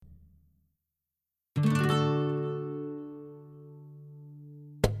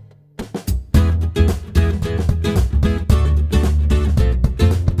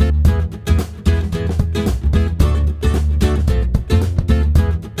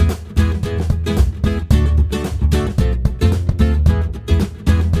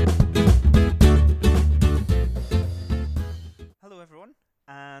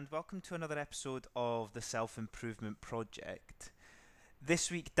to another episode of the Self-Improvement Project. This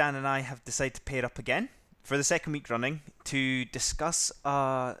week, Dan and I have decided to pair up again for the second week running to discuss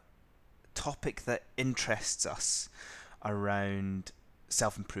a topic that interests us around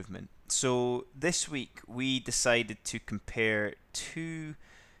self-improvement. So this week, we decided to compare two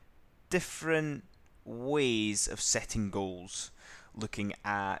different ways of setting goals, looking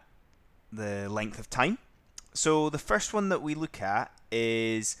at the length of time. So the first one that we look at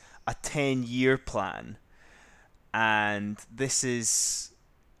is a 10-year plan. And this is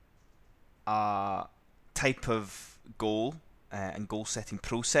a type of goal and goal setting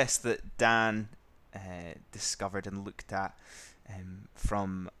process that Dan discovered and looked at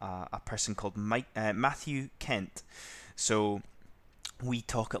from a person called Matthew Kent. So we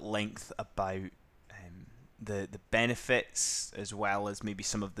talk at length about the benefits as well as maybe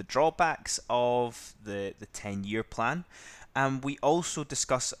some of the drawbacks of the 10-year plan. And we also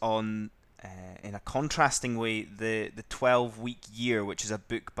discuss on, in a contrasting way, the 12-week year, which is a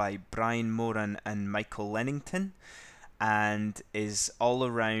book by Brian Moran and Michael Lennington, and is all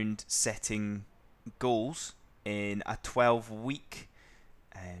around setting goals in a 12-week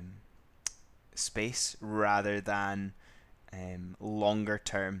space rather than longer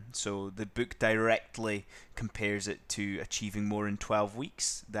term. So the book directly compares it to achieving more in 12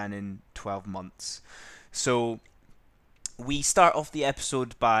 weeks than in 12 months. So we start off the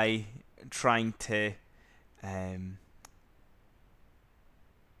episode by trying to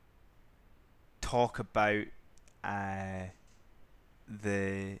talk about the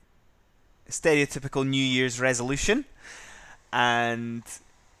stereotypical New Year's resolution and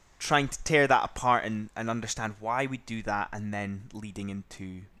trying to tear that apart and understand why we do that, and then leading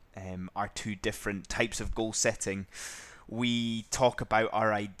into our two different types of goal setting. We talk about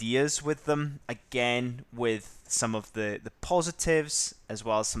our ideas with them, again with some of the positives as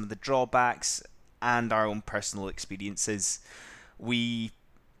well as some of the drawbacks and our own personal experiences. We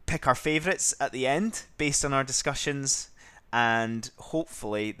pick our favourites at the end based on our discussions, and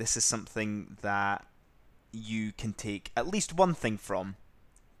hopefully this is something that you can take at least one thing from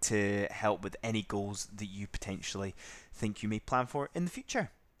to help with any goals that you potentially think you may plan for in the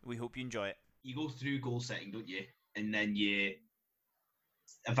future. We hope you enjoy it. You go through goal setting, don't you? And then you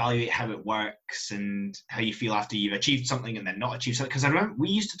evaluate how it works and how you feel after you've achieved something and then not achieved something. Because I remember we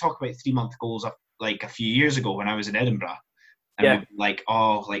used to talk about 3-month goals like a few years ago when I was in Edinburgh. And Yeah. we'd be like,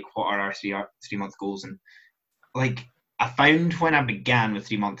 what are our 3-month goals? And like, I found when I began with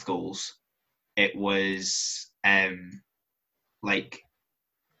 3-month goals, it was like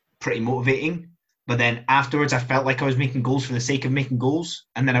pretty motivating, but then afterwards I felt like I was making goals for the sake of making goals,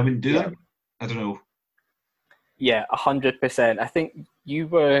 and then I wouldn't do them. I don't know. Yeah, 100%. I think you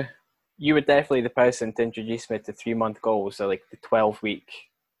were definitely the person to introduce me to 3-month goals, so like the 12-week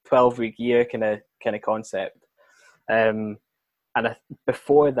year kind of concept. And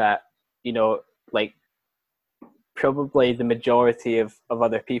before that, like probably the majority of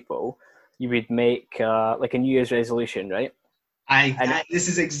other people, you would make like a New Year's resolution, right? This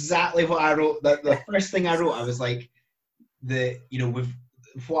is exactly what I wrote. The first thing I wrote, I was like,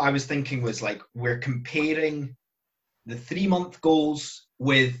 what I was thinking was like, we're comparing the 3-month goals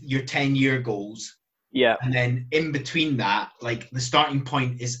with your 10-year goals. Yeah. And then in between that, like the starting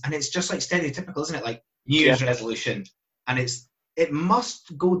point is, and it's just like stereotypical, isn't it? Like New Year's resolution. And it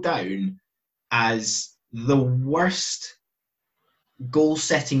must go down as the worst goal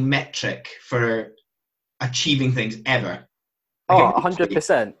setting metric for achieving things ever. Like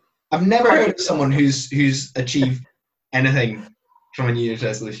 100%. I've never heard of someone who's achieved anything from a New Year's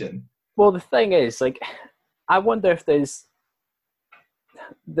resolution. Well, the thing is, like, I wonder if there's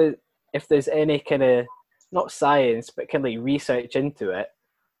any kind of, not science, but kind of like research into it.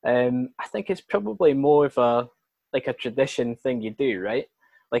 I think it's probably more of a tradition thing you do, right?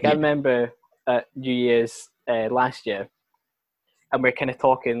 Like, I remember at New Year's last year, and we're kind of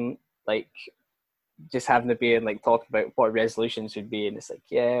talking like just having a beer and like talking about what resolutions would be, and it's like,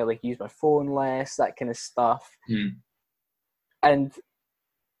 yeah, like use my phone less, that kind of stuff. And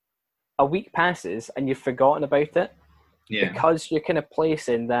a week passes and you've forgotten about it, because you're kind of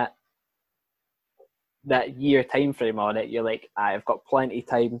placing that year time frame on it. You're like, I've got plenty of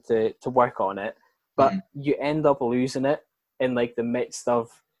time to work on it, but you end up losing it in like the midst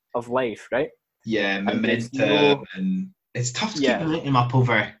of life, right? Momentum, and it's tough to keep momentum up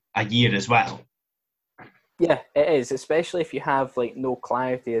over a year as well. Yeah, it is, especially if you have like no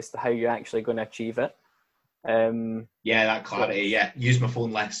clarity as to how you're actually going to achieve it. That clarity. Use my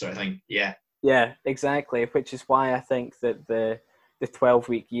phone less, sort of thing. Yeah, exactly. Which is why I think that the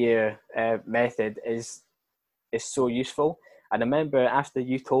 12-week year method is so useful. And I remember after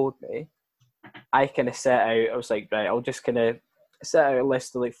you told me, I kind of set out, I was like, right, I'll just kind of set out a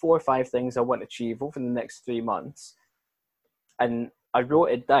list of like 4 or 5 things I want to achieve over the next 3 months. And I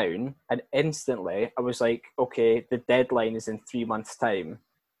wrote it down, and instantly I was like, okay, the deadline is in 3 months' time.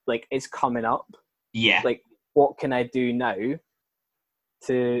 Like, it's coming up. Yeah. Like, what can I do now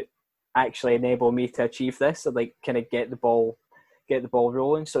to actually enable me to achieve this? So, like, kind of get the ball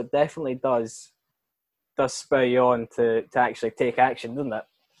rolling. So it definitely does spur you on to actually take action, doesn't it?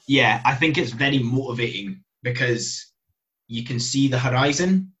 Yeah, I think it's very motivating because you can see the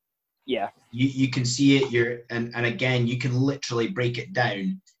horizon. Yeah. You can see it. And again, you can literally break it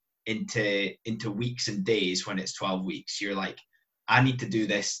down into weeks and days. When it's 12 weeks, you're like, I need to do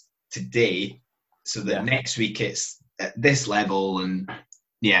this today so that next week it's at this level. And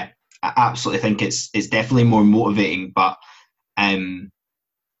yeah, I absolutely think it's definitely more motivating. But and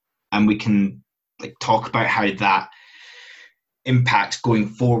we can like talk about how that impacts going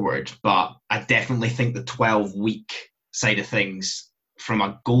forward. But I definitely think the 12-week side of things, from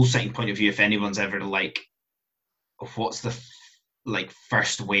a goal setting point of view, if anyone's ever like, what's the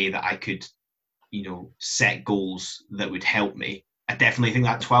first way that I could, set goals that would help me, I definitely think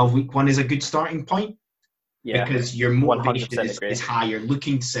that 12-week one is a good starting point. Yeah, because your motivation is high. You're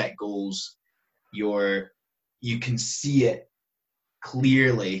looking to set goals. You can see it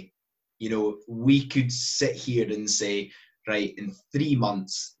clearly. We could sit here and say, right, in 3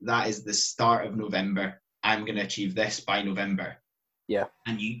 months, that is the start of November, I'm going to achieve this by November. Yeah.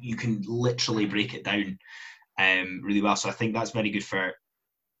 And you can literally break it down really well. So I think that's very good for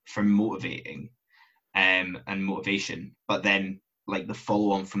motivating and motivation. But then like the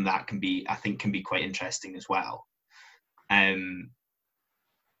follow on from that can be quite interesting as well.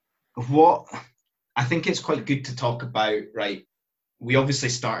 What I think it's quite good to talk about, right? We obviously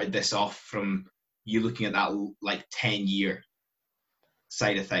started this off from you looking at that like 10-year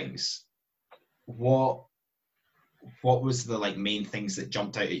side of things. What was the like main things that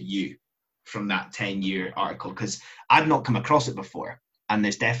jumped out at you from that 10-year article? Because I'd not come across it before, and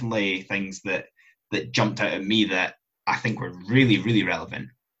there's definitely things that jumped out at me that I think were really, really relevant.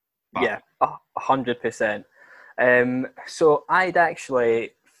 But... Yeah, 100%. So I'd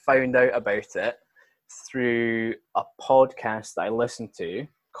actually found out about it through a podcast that I listened to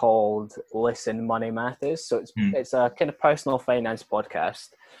called Listen Money Matters. So it's a kind of personal finance podcast.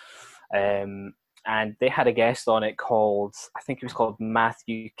 And they had a guest on it I think it was called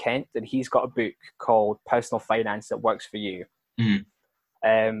Matthew Kent, and he's got a book called Personal Finance That Works for You.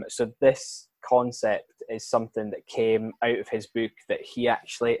 So this concept is something that came out of his book that he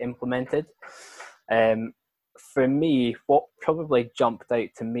actually implemented. For me, what probably jumped out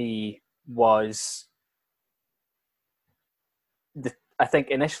to me was I think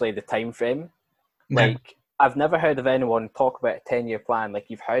initially the time frame. Like, I've never heard of anyone talk about a 10-year plan. Like,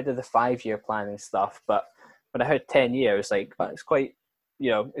 you've heard of the 5-year plan and stuff, but when I heard 10 years, like, it's quite,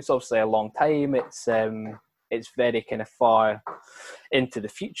 it's obviously a long time. It's very kind of far into the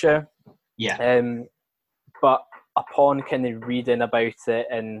future. Yeah. But upon kind of reading about it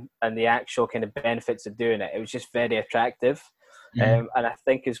and the actual kind of benefits of doing it, it was just very attractive. And I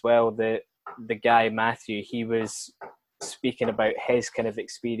think as well, the guy, Matthew, he was speaking about his kind of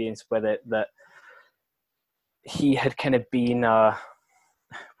experience with it, that he had kind of been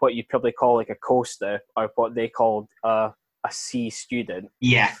what you'd probably call like a coaster, or what they called a C student.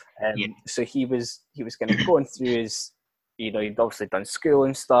 Yeah. So he was kind of going through his, he'd obviously done school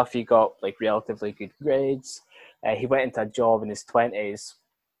and stuff. He got like relatively good grades. He went into a job in his 20s,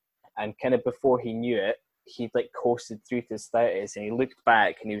 and kind of before he knew it, he'd like coasted through to his 30s, and he looked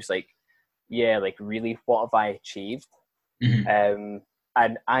back and he was like, yeah, like really, what have I achieved? And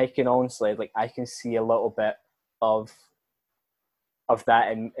I can honestly, like, I can see a little bit of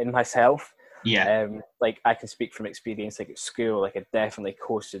that in myself. Yeah. Like, I can speak from experience, like at school, like I definitely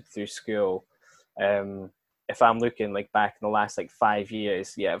coasted through school. If I'm looking like back in the last like 5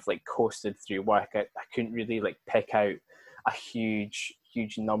 years, yeah, I've like coasted through work. I couldn't really like pick out a huge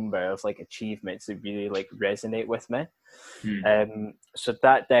number of like achievements that really like resonate with me. So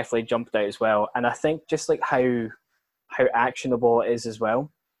that definitely jumped out as well. And I think just like how actionable it is as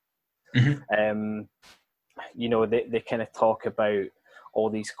well. They kind of talk about all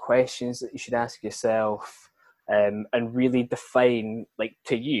these questions that you should ask yourself, and really define, like,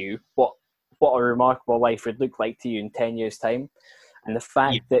 to you what a remarkable life would look like to you in 10 years' time. And the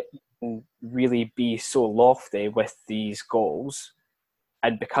fact that you can really be so lofty with these goals,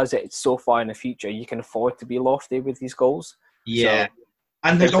 and because it's so far in the future, you can afford to be lofty with these goals. Yeah. So,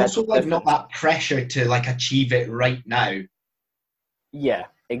 and there's also like not that pressure to like achieve it right now. Yeah,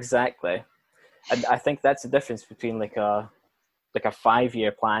 exactly. And I think that's the difference between like a like a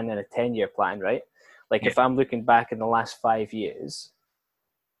 5-year plan and a 10-year plan, right? Like if I'm looking back in the last 5 years,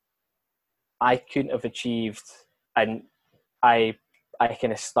 I couldn't have achieved, and I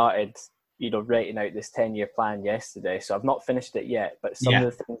kind of started, writing out this 10-year plan yesterday. So I've not finished it yet, but some of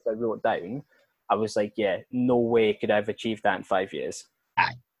the things I wrote down, I was like, no way could I have achieved that in 5 years.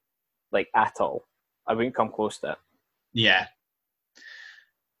 Aye. Like at all. I wouldn't come close to it. Yeah.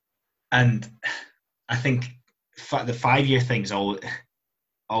 And I think the 5-year thing's all.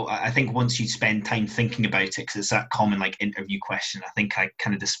 I think once you spend time thinking about it, because it's that common like interview question, I think I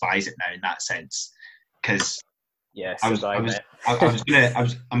kind of despise it now in that sense. Because I was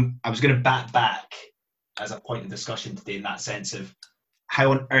gonna bat back as a point of discussion today in that sense of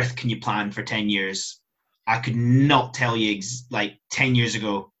how on earth can you plan for 10 years? I could not tell you like 10 years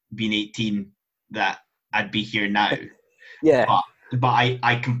ago, being 18, that I'd be here now. Yeah. But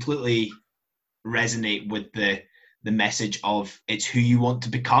I completely resonate with the message of it's who you want to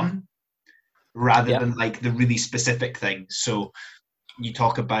become rather than like the really specific things. So you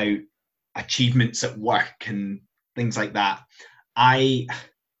talk about achievements at work and things like that. I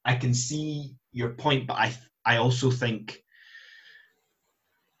can see your point, but I also think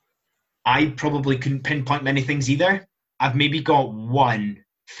I probably couldn't pinpoint many things either. I've maybe got one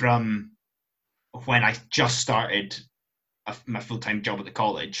from when I just started my full-time job at the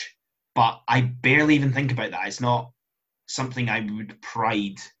college, but I barely even think about that. It's not something I would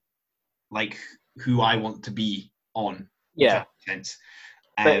pride like who I want to be on. Yeah. Sense.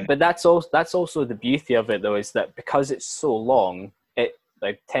 But that's also the beauty of it though, is that because it's so long, it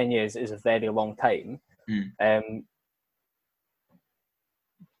like 10 years is a very long time.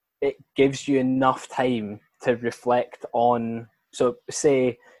 It gives you enough time to reflect on. So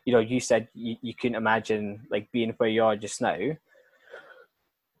say, you said you couldn't imagine like being where you are just now.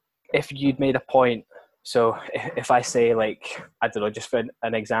 If you'd made a point, so if I say like, I don't know, just for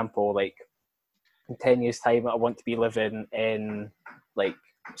an example, like in 10 years time, I want to be living in like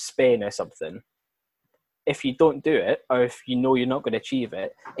Spain or something. If you don't do it, or if you know you're not going to achieve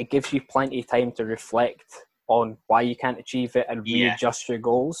it, it gives you plenty of time to reflect on why you can't achieve it and readjust your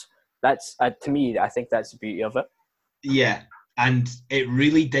goals. That's to me, I think that's the beauty of it. Yeah, and it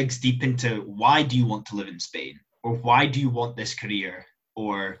really digs deep into why do you want to live in Spain, or why do you want this career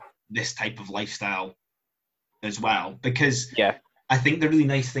or this type of lifestyle as well? Because I think the really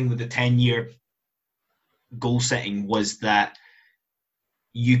nice thing with the 10-year goal setting was that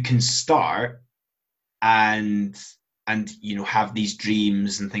you can start and have these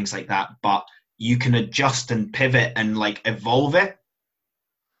dreams and things like that, but you can adjust and pivot and like evolve it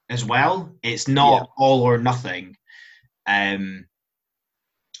as well. It's not all or nothing. And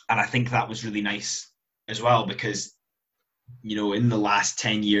I think that was really nice as well, because in the last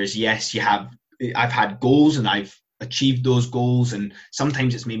 10 years, yes, I've had goals and I've achieved those goals, and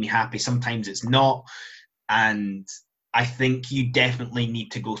sometimes it's made me happy, sometimes it's not. And I think you definitely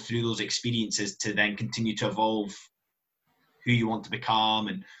need to go through those experiences to then continue to evolve who you want to become.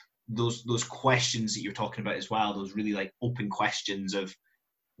 And those questions that you're talking about as well, those really like open questions of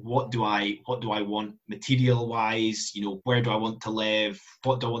what do I want material wise, where do I want to live,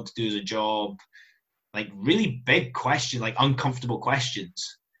 what do I want to do as a job, like really big questions, like uncomfortable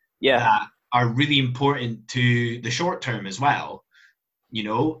questions that are really important to the short term as well.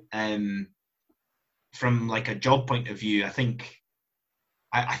 From like a job point of view, I think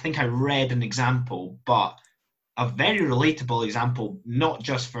I read an example, but a very relatable example, not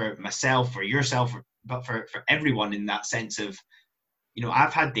just for myself or yourself, but for everyone, in that sense of,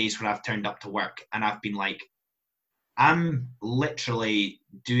 I've had days where I've turned up to work and I've been like, I'm literally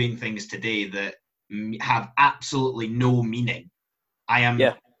doing things today that have absolutely no meaning. I am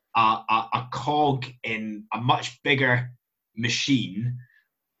a cog in a much bigger machine,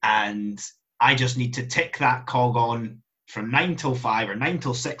 and I just need to tick that cog on from 9 till 5 or 9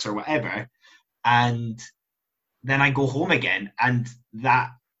 till 6 or whatever, and then I go home again. And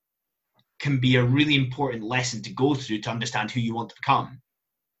that can be a really important lesson to go through to understand who you want to become.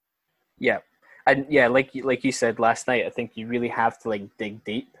 Yeah. And like you said last night, I think you really have to like dig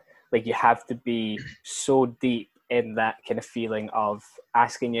deep. Like you have to be so deep in that kind of feeling of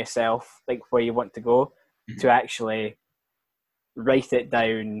asking yourself like where you want to go, to actually write it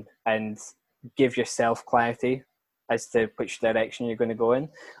down and give yourself clarity as to which direction you're going to go in.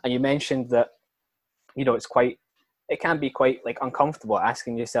 And you mentioned that, it can be quite like uncomfortable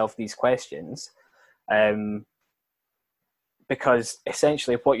asking yourself these questions, because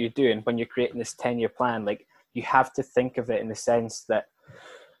essentially what you're doing when you're creating this 10-year plan, like you have to think of it in the sense that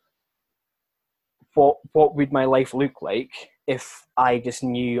what would my life look like if I just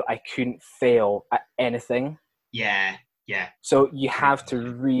knew I couldn't fail at anything? Yeah. Yeah. So you have to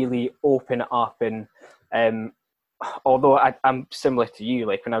really open it up. And although I'm similar to you,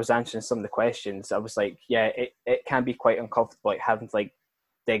 like when I was answering some of the questions, I was like, yeah, it can be quite uncomfortable, like having to like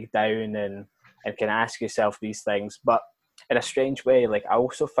dig down and kind of ask yourself these things. But in a strange way, like I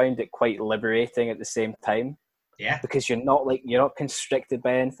also found it quite liberating at the same time. Yeah. Because you're not constricted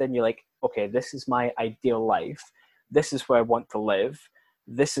by anything. You're like, okay, this is my ideal life. This is where I want to live.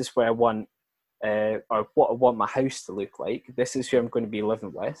 This is where I want, or what I want my house to look like. This is who I'm going to be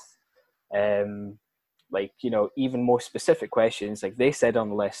living with. Like, you know, even more specific questions, like they said on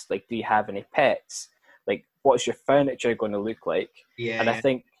the list, like, do you have any pets? Like, what's your furniture going to look like? Yeah. And I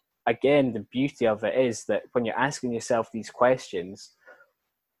think, again, the beauty of it is that when you're asking yourself these questions,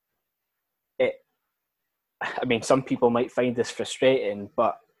 I mean, some people might find this frustrating,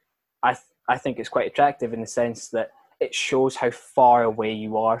 but I think it's quite attractive in the sense that it shows how far away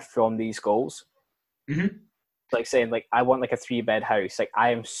you are from these goals. Mm-hmm. Like saying, like, I want like a 3-bed house. Like, I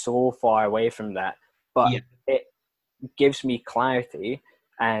am so far away from that, but it gives me clarity,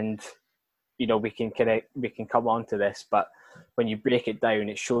 and you know, we can come on to this, but when you break it down,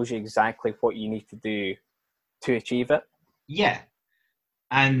 it shows you exactly what you need to do to achieve it. Yeah,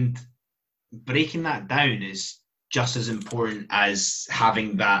 and breaking that down is just as important as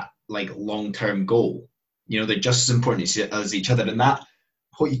having that like long-term goal. You know, they're just as important as each other. And that,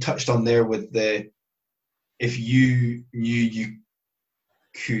 what you touched on there with if you knew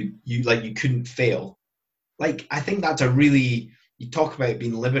you couldn't fail. Like, I think that's you talk about it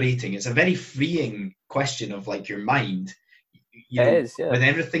being liberating. It's a very freeing question of like your mind. You know, It is, yeah. with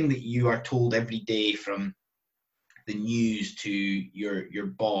everything that you are told every day from the news to your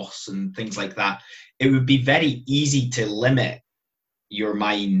boss and things like that, it would be very easy to limit your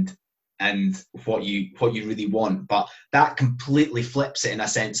mind and what you really want. But that completely flips it in a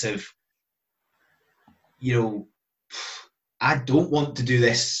sense of, you know, I don't want to do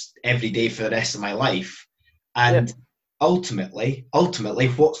this every day for the rest of my life. And ultimately,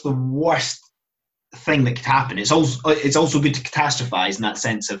 what's the worst thing that could happen? It's also good to catastrophize in that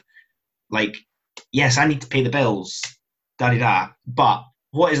sense of like, yes, I need to pay the bills, da-da-da. But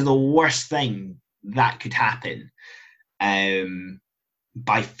what is the worst thing that could happen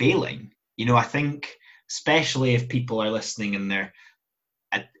by failing? You know, I think, especially if people are listening in their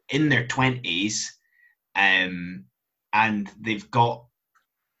 20s, and they've got,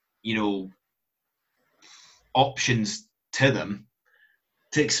 you know, options to them,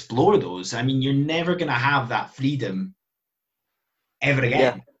 to explore those. I mean, you're never going to have that freedom ever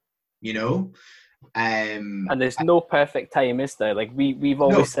again, you know? And there's no perfect time, is there? Like we've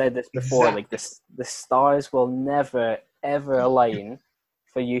always said this before, exactly. Like the stars will never ever align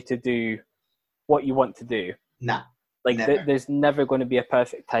for you to do what you want to do. Nah, like there's never going to be a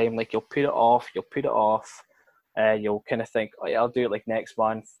perfect time. Like you'll put it off, you'll kind of think, oh yeah, I'll do it like next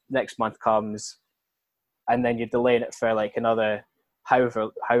month comes, and then you're delaying it for like another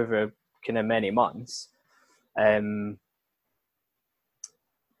however kind of many months. I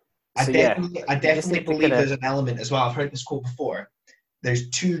definitely believe there's an element as well. I've heard this quote before. There's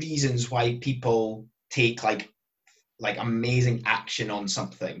 2 reasons why people take like amazing action on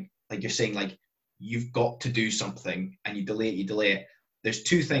something. Like you're saying, like you've got to do something and you delay it. There's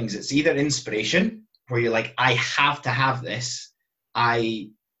 2 things. It's either inspiration, where you're like, I have to have this.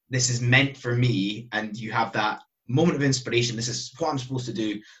 This is meant for me, and you have that moment of inspiration. This is what I'm supposed to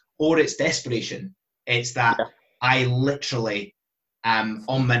do. Or it's desperation. It's that I literally am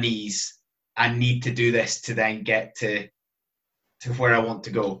on my knees and need to do this to then get to where I want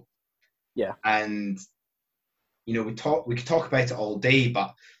to go. Yeah. And you know, we could talk about it all day,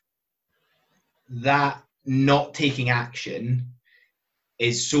 but that not taking action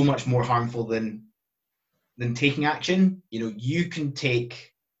is so much more harmful than taking action. You know, you can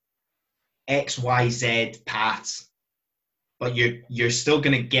take XYZ paths, but you're still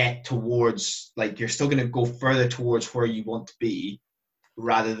going to get towards, like, you're still going to go further towards where you want to be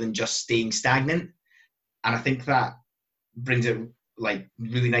rather than just staying stagnant. And I think that brings it like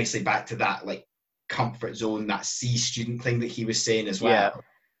really nicely back to that like comfort zone, that C student thing that he was saying as well. Yeah.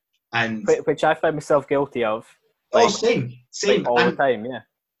 And which I find myself guilty of. Like, same like all the time. Yeah.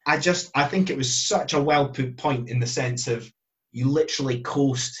 I think it was such a well put point, in the sense of you literally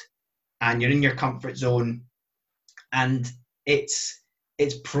coast and you're in your comfort zone, and it's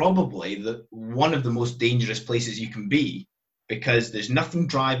probably one of the most dangerous places you can be, because there's nothing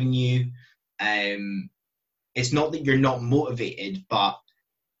driving you. It's not that you're not motivated, but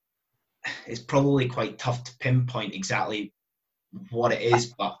it's probably quite tough to pinpoint exactly what it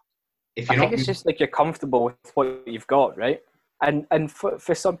is. But if you're it's just like you're comfortable with what you've got, right? And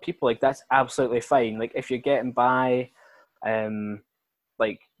for some people, like, that's absolutely fine. Like if you're getting by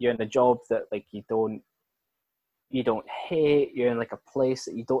like you're in a job that like you don't hate, you're in like a place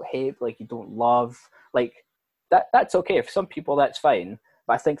that you don't hate, like you don't love, like that's okay. For some people that's fine,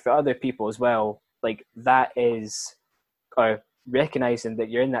 but I think for other people as well, like that is, or recognizing that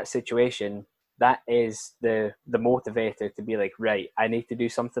you're in that situation, that is the motivator to be like, right, I need to do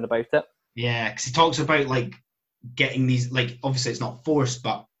something about it. Yeah, because he talks about like getting these, like obviously it's not forced,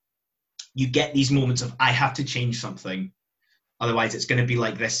 but you get these moments of I have to change something, otherwise it's going to be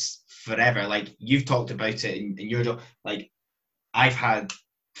like this forever. Like you've talked about it in your job, like I've had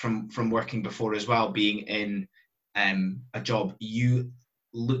from working before as well, being in a job, you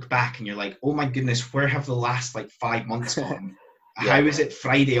look back and you're like, oh my goodness, where have the last like 5 months gone? Yeah. How is it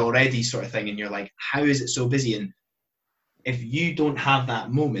Friday already, sort of thing? And you're like, how is it so busy? And if you don't have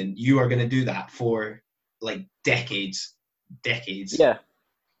that moment, you are going to do that for like decades.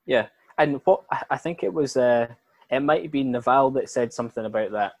 Yeah. And what I think it was, it might have been Naval that said something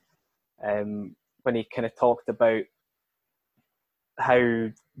about that, when he kind of talked about how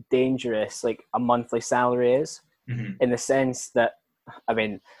dangerous like a monthly salary is, in the sense that, I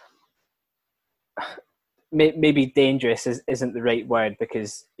mean, maybe dangerous isn't the right word,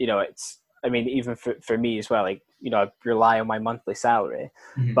 because it's, I mean, even for me as well, like I rely on my monthly salary,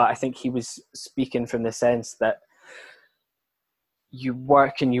 but I think he was speaking from the sense that you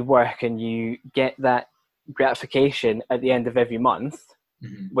work and you get that gratification at the end of every month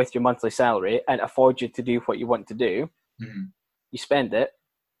with your monthly salary, and it affords you to do what you want to do. You spend it,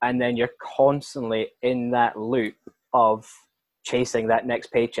 and then you're constantly in that loop of chasing that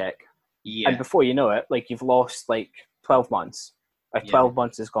next paycheck. Yeah. And before you know it, like you've lost like 12 months, or 12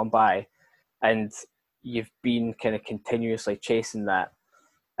 months has gone by, and you've been kind of continuously chasing that.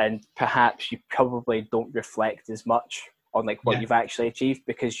 And perhaps you probably don't reflect as much on like what you've actually achieved,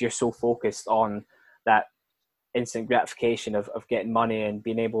 because you're so focused on that instant gratification of getting money and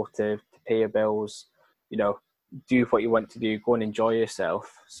being able to pay your bills, do what you want to do, go and enjoy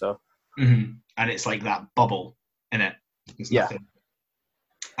yourself. So and it's like that bubble in it. There's nothing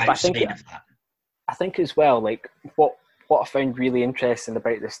outside of that. I think as well, like what I found really interesting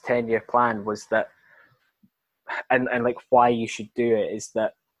about this 10-year plan was that, and like why you should do it, is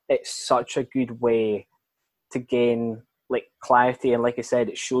that it's such a good way to gain like clarity, and like I said,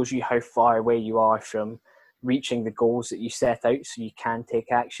 it shows you how far away you are from reaching the goals that you set out, so you can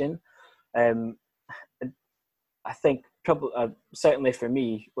take action. I think probably, certainly for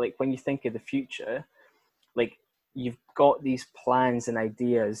me, like when you think of the future, like you've got these plans and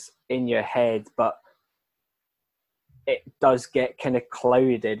ideas in your head, but it does get kind of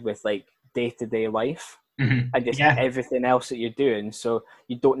clouded with like day-to-day life and just everything else that you're doing. So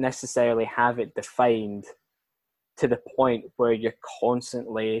you don't necessarily have it defined to the point where you're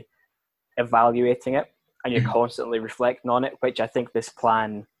constantly evaluating it and you're constantly reflecting on it, which I think this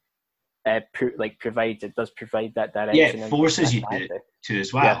plan provides. It does provide that direction. Yeah, it forces you to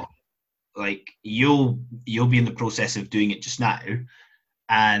as well. Yeah. Like you'll be in the process of doing it just now,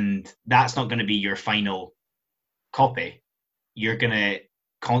 and that's not going to be your final copy. You're going to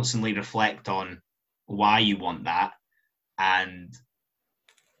constantly reflect on why you want that and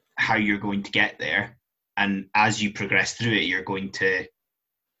how you're going to get there. And as you progress through it, you're going to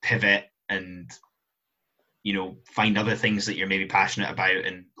pivot and, find other things that you're maybe passionate about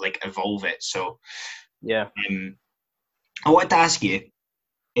and like evolve it. So, yeah. I wanted to ask you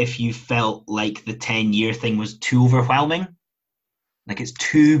if you felt like the 10-year thing was too overwhelming, like it's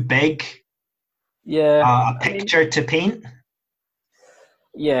too big. Yeah. A picture to paint.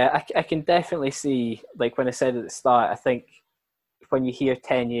 Yeah, I can definitely see, like when I said at the start, I think when you hear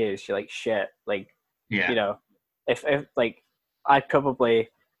 10 years, you're like, shit, like, if like I probably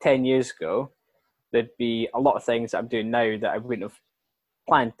 10 years ago, there'd be a lot of things that I'm doing now that I wouldn't have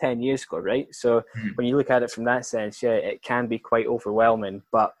planned 10 years ago, right? So when you look at it from that sense, yeah, it can be quite overwhelming.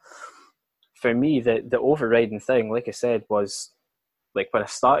 But for me, the overriding thing, like I said, was like when I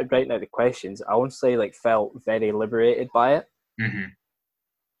started writing out the questions, I honestly like felt very liberated by it.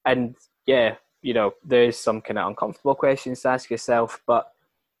 And yeah, there's some kind of uncomfortable questions to ask yourself, but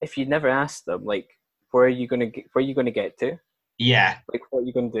if you never ask them, like where are you gonna get to? Yeah. Like what are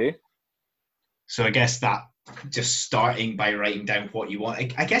you gonna do? So I guess that just starting by writing down what you want,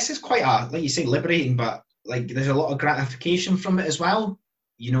 I guess it's quite like you say, liberating, but like there's a lot of gratification from it as well.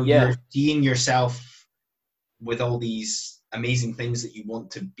 You're seeing yourself with all these amazing things that you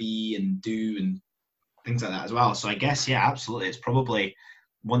want to be and do and things like that as well. So I guess, yeah, absolutely. It's probably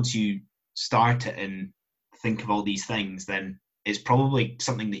once you start it and think of all these things, then it's probably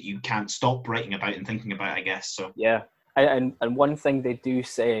something that you can't stop writing about and thinking about, I guess. So yeah. And one thing they do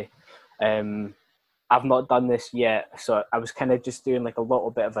say, I've not done this yet, so I was kind of just doing like a little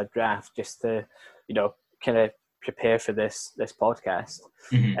bit of a draft just to, kind of prepare for this podcast.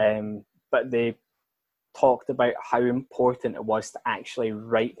 But they talked about how important it was to actually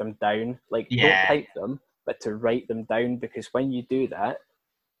write them down. Like, don't type them, but to write them down, because when you do that,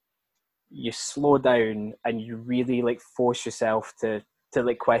 you slow down and you really like force yourself to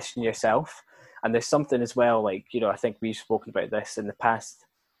like question yourself. And there's something as well, like, I think we've spoken about this in the past,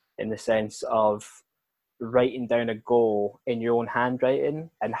 in the sense of writing down a goal in your own handwriting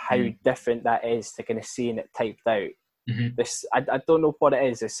and how different that is to kind of seeing it typed out. This, I don't know what it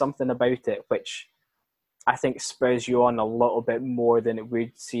is. There's something about it which I think spurs you on a little bit more than it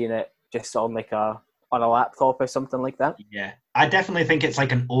would seeing it just on like on a laptop or something like that. Yeah, I definitely think it's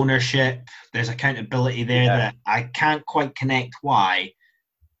like an ownership. There's accountability there that I can't quite connect why,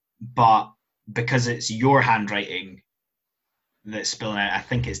 but because it's your handwriting that's spilling out, I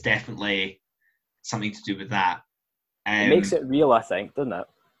think it's definitely something to do with that. It makes it real, I think, doesn't it?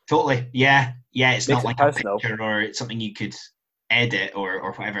 Totally. Yeah. It's not like personal. A picture or it's something you could edit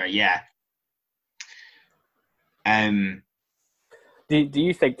or whatever. Yeah. Do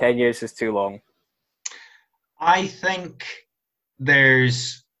you think 10 years is too long? I think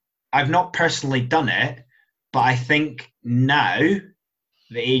I've not personally done it, but I think now,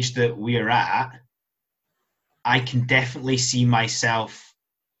 the age that we're at, I can definitely see myself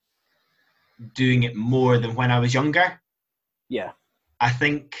doing it more than when I was younger. Yeah. I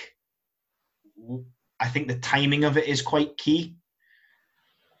think the timing of it is quite key.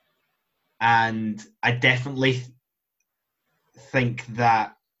 And I definitely think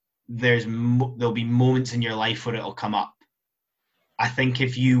that there'll be moments in your life where it'll come up. I think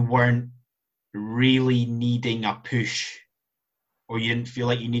if you weren't really needing a push, or you didn't feel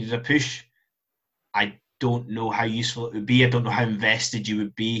like you needed a push, I don't know how useful it would be. I don't know how invested you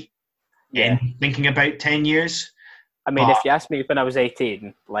would be in thinking about 10 years. I mean, if you asked me when I was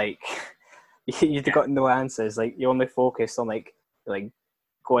 18, like, you'd have got no answers. Like, you only focused on like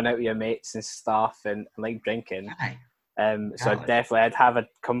going out with your mates and stuff and like drinking. So I'd have a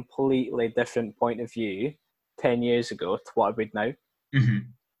completely different point of view 10 years ago to what I would now.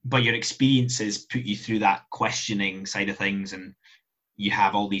 But your experiences put you through that questioning side of things, and you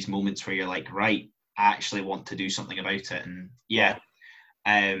have all these moments where you're like, right, I actually want to do something about it.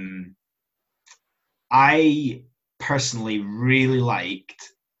 And I personally really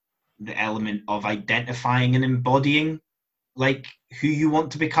liked the element of identifying and embodying like who you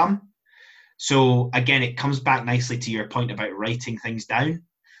want to become. So again, it comes back nicely to your point about writing things down,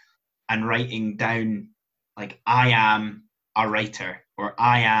 and writing down like, I am a writer, or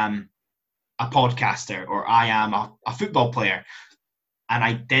I am a podcaster, or I am a football player, and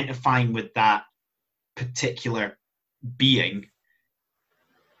identifying with that particular being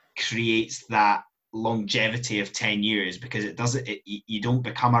creates that longevity of 10 years, because you don't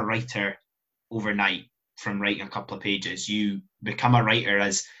become a writer overnight from writing a couple of pages. You become a writer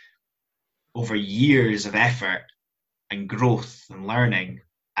as over years of effort and growth and learning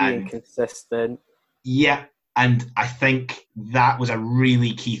being consistent. Yeah, and I think that was a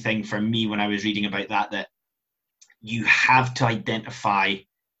really key thing for me when I was reading about that you have to identify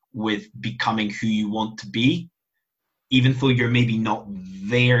with becoming who you want to be, even though you're maybe not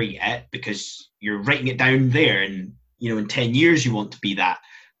there yet, because you're writing it down there, and in 10 years you want to be that.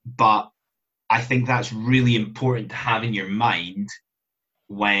 But I think that's really important to have in your mind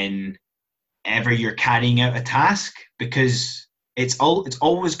whenever you're carrying out a task, because it's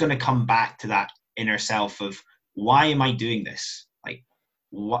always going to come back to that inner self of, why am I doing this? Like,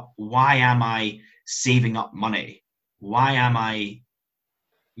 why am I saving up money? Why am I,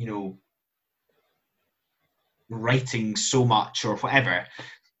 writing so much or whatever?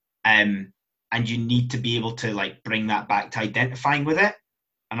 And you need to be able to like bring that back to identifying with it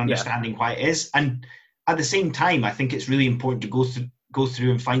and understanding why it is. And at the same time, I think it's really important to go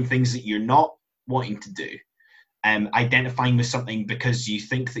through and find things that you're not wanting to do. Identifying with something because you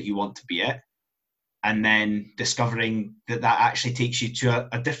think that you want to be it, and then discovering that actually takes you to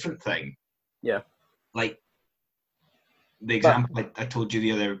a different thing. Yeah. Like the example I told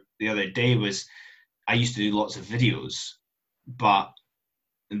you the other day was, I used to do lots of videos, but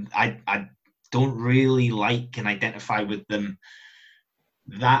I don't really like and identify with them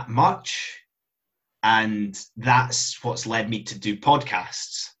that much. And that's what's led me to do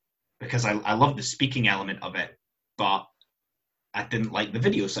podcasts, because I love the speaking element of it, but I didn't like the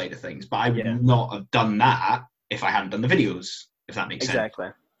video side of things. But I would not have done that if I hadn't done the videos, if that makes sense. Exactly.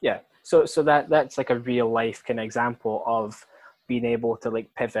 Yeah. So that's like a real life kind of example of being able to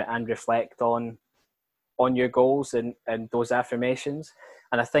like pivot and reflect on on your goals and those affirmations.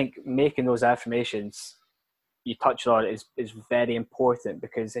 And I think making those affirmations, you touched on it, is very important,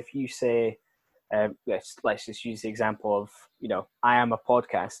 because if you say, let's just use the example of, I am a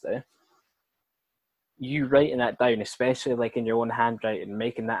podcaster. You writing that down, especially like in your own handwriting,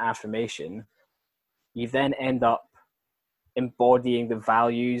 making that affirmation, you then end up embodying the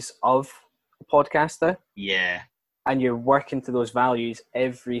values of a podcaster. Yeah. And you're working to those values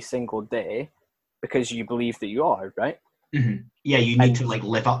every single day because you believe that you are, right? Mm-hmm. Yeah, you need to like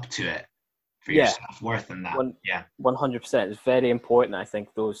live up to it for your self-worth and that. 100%. It's very important, I think,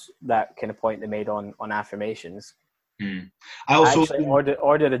 that kind of point they made on affirmations. I also actually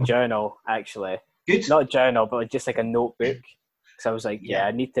ordered a journal, actually. Good. Not a journal, but just like a notebook. Because I was like,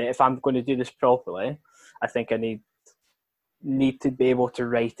 I need to, if I'm going to do this properly, I think I need to be able to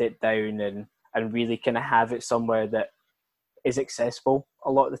write it down and really kind of have it somewhere that is accessible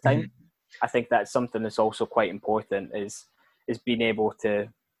a lot of the time. Mm-hmm. I think that's something that's also quite important, is being able to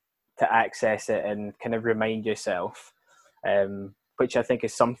access it and kind of remind yourself, which I think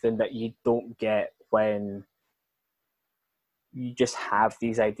is something that you don't get when you just have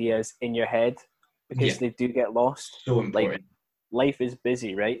these ideas in your head, because they do get lost. So important. Like, life is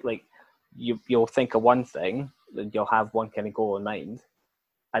busy, right? Like you'll think of one thing, you'll have one kind of goal in mind,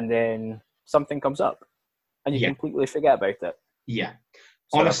 and then something comes up and you completely forget about it. Yeah.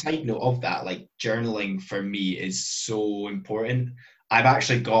 On a side note of that, like, journaling for me is so important. I've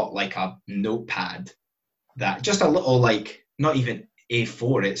actually got like a notepad that just a little, like, not even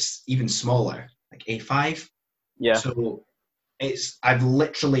A4, it's even smaller, like A5. Yeah. So I've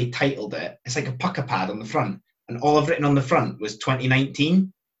literally titled it, it's like a pucker pad on the front, and all I've written on the front was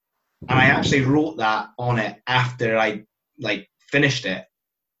 2019. And I actually wrote that on it after I like finished it.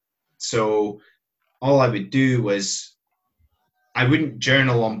 So all I would do was, I wouldn't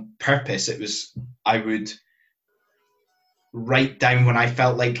journal on purpose. I would write down when I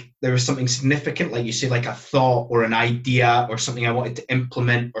felt like there was something significant, like you say, like a thought or an idea or something I wanted to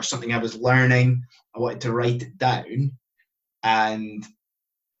implement or something I was learning. I wanted to write it down. And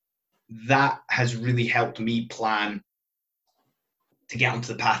that has really helped me plan to get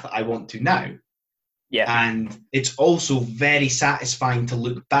onto the path that I want to now. Yeah. And it's also very satisfying to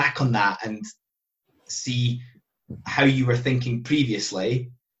look back on that and see how you were thinking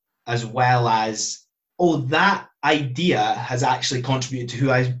previously, as well as, that idea has actually contributed to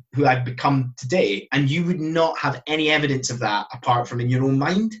who I've become today. And you would not have any evidence of that apart from in your own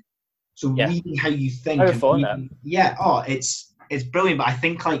mind. So reading how you think, it's brilliant. But I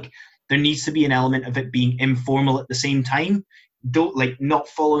think like there needs to be an element of it being informal at the same time. Don't, like, not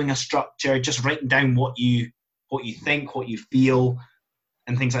following a structure, just writing down what you think, what you feel,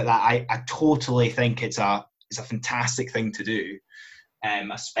 and things like that. I totally think it's a fantastic thing to do,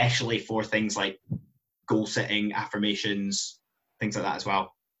 especially for things like goal setting, affirmations, things like that as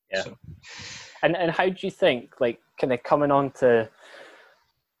well. Yeah. So. And how do you think, like, kind of coming on to,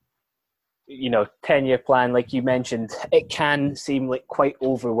 10-year plan, like you mentioned, it can seem like quite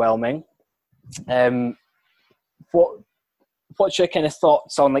overwhelming. What's your kind of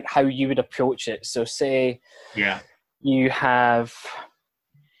thoughts on like how you would approach it? So say you have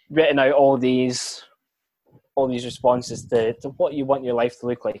written out all these responses to what you want your life to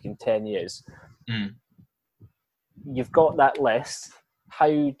look like in 10 years. You've got that list. How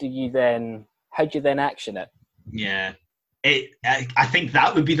do you then action it? Yeah. I think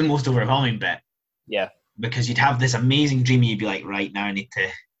that would be the most overwhelming bit. Yeah. Because you'd have this amazing dream and you'd be like, right, now I need to,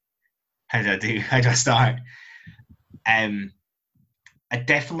 how do I start? I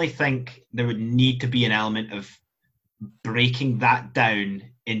definitely think there would need to be an element of breaking that down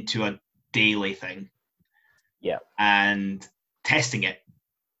into a daily thing. Yeah. And testing it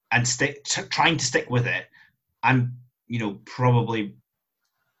and trying to stick with it. I'm, probably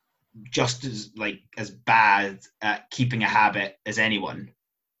just as bad at keeping a habit as anyone.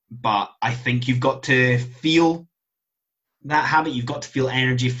 But I think you've got to feel that habit. You've got to feel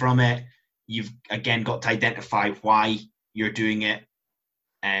energy from it. You've, again, got to identify why you're doing it.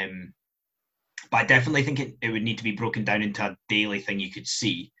 But I definitely think it would need to be broken down into a daily thing you could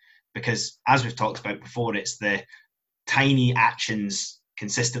see, because as we've talked about before, it's the tiny actions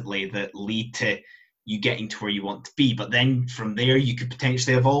consistently that lead to you getting to where you want to be. But then from there, you could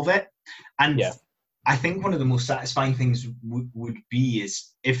potentially evolve it. And I think one of the most satisfying things would be is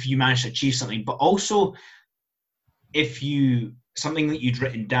if you manage to achieve something, but also if something that you'd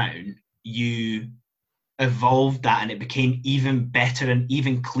written down, you evolved that and it became even better and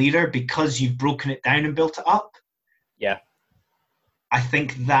even clearer because you've broken it down and built it up. Yeah. I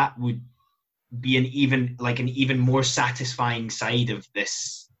think that would be an even more satisfying side of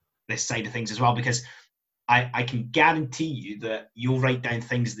this side of things as well, because I can guarantee you that you'll write down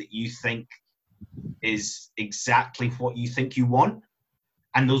things that you think is exactly what you think you want,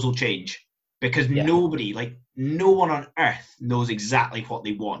 and those will change, because nobody, like no one on earth knows exactly what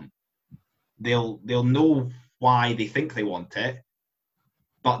they want. They'll know why they think they want it,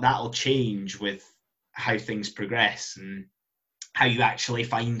 but that'll change with how things progress and how you actually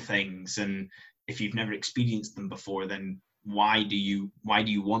find things. And if you've never experienced them before, then why do you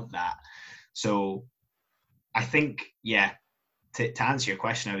want that? So I think, to answer your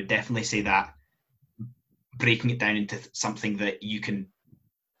question, I would definitely say that breaking it down into something that you can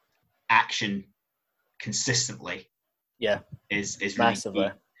action consistently is really massively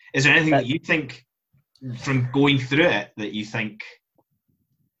key. Is there anything that you think from going through it that you think?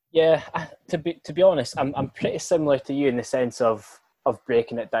 Yeah, to be honest, I'm pretty similar to you in the sense of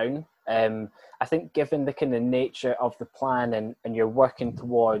breaking it down. I think given the kind of nature of the plan and you're working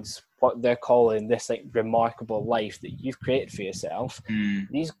towards what they're calling this like remarkable life that you've created for yourself,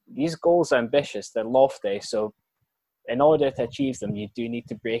 these goals are ambitious, they're lofty. So in order to achieve them, you do need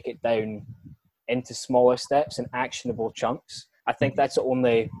to break it down into smaller steps and actionable chunks. I think that's the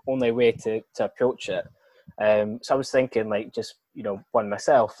only way to approach it. So I was thinking, like, just, one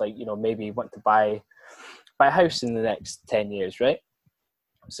myself, like, maybe want to buy a house in the next 10 years, right?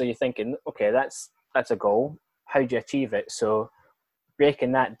 So you're thinking, okay, that's a goal. How do you achieve it? So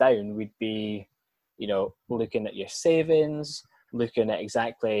breaking that down would be, looking at your savings, looking at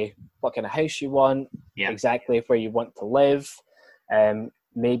exactly what kind of house you want, exactly where you want to live,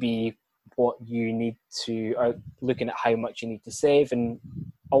 maybe what you need to, or looking at how much you need to save, and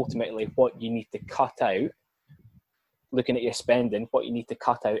ultimately what you need to cut out, looking at your spending, what you need to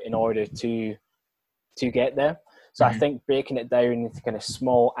cut out in order to get there. So I think breaking it down into kind of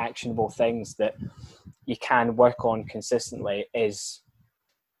small actionable things that you can work on consistently is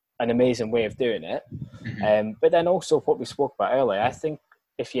an amazing way of doing it. But then also what we spoke about earlier, I think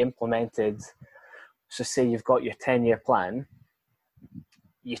if you implemented, so say you've got your 10-year plan,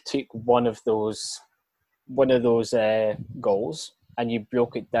 you took one of those goals and you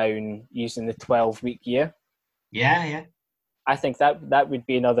broke it down using the 12-week year. Yeah. I think that would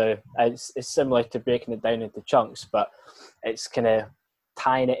be another. It's similar to breaking it down into chunks, but it's kind of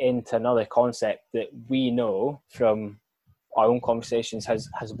tying it into another concept that we know from our own conversations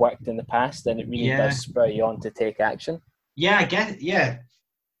has worked in the past, and it really does spur you on to take action. Yeah, I get it. Yeah,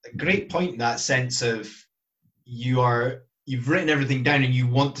 great point. That sense of you've written everything down and you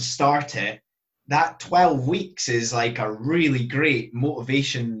want to start it. That 12 weeks is like a really great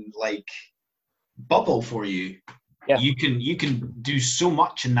motivation, like, bubble for you. Yeah. You can do so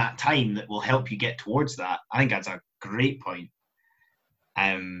much in that time that will help you get towards that. I think that's a great point.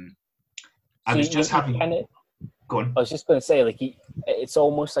 I was just going to say, like, it's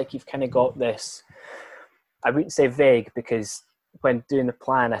almost like you've kind of got this, I wouldn't say vague, because when doing the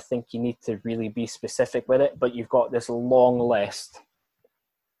plan, I think you need to really be specific with it, but you've got this long list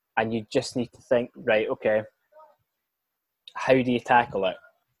and you just need to think, right, okay, how do you tackle it?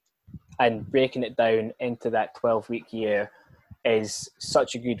 And breaking it down into that 12-week year is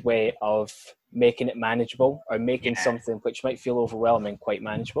such a good way of making it manageable, or making something which might feel overwhelming quite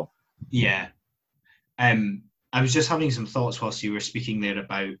manageable. Yeah. I was just having some thoughts whilst you were speaking there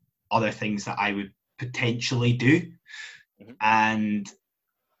about other things that I would potentially do. And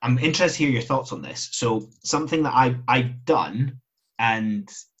I'm interested to hear your thoughts on this. So something that I've done and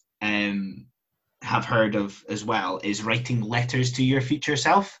have heard of as well is writing letters to your future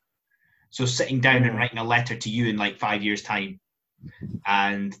self. So sitting down and writing a letter to you in like 5 years' time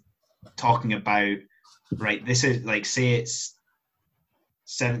and talking about, right, this is like, say it's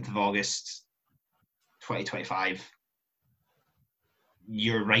 7th of August, 2025.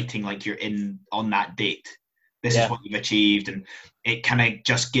 You're writing like you're in on that date. This is what you've achieved. And it kind of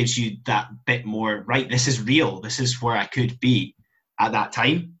just gives you that bit more, right, this is real. This is where I could be at that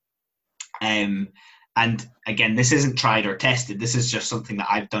time. And again, this isn't tried or tested. This is just something that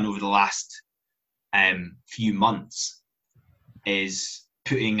I've done over the last few months, is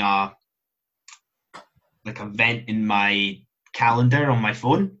putting a vent in my calendar on my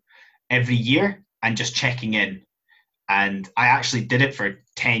phone every year and just checking in. And I actually did it for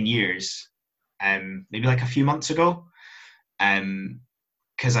 10 years, maybe like a few months ago.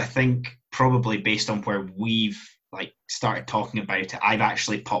 Because I think probably based on where we've like started talking about it, I've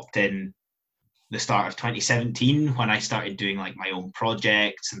actually popped in the start of 2017 when I started doing like my own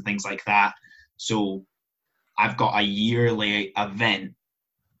projects and things like that. So I've got a yearly event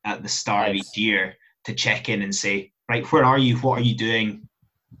at the start of each year to check in and say, right, where are you? What are you doing?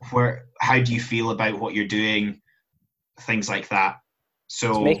 How do you feel about what you're doing? Things like that.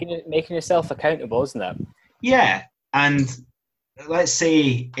 So it's making yourself accountable, isn't it? Yeah, and let's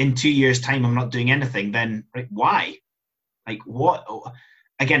say in 2 years' time I'm not doing anything, then like why? Like what?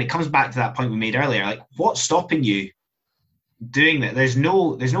 Again, it comes back to that point we made earlier. Like, what's stopping you doing that? There's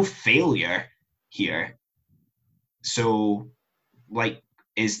no failure here. So, like,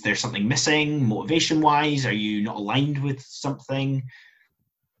 is there something missing motivation wise? Are you not aligned with something?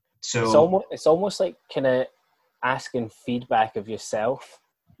 So It's almost like kind of asking feedback of yourself.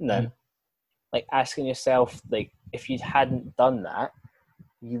 No, like asking yourself, like if you hadn't done that,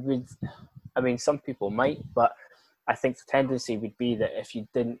 you would. I mean, some people might, but I think the tendency would be that if you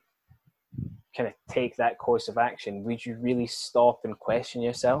didn't kind of take that course of action, would you really stop and question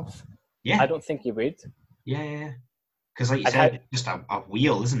yourself? yeah, I don't think you would. yeah. Because like you And how, said, it's just a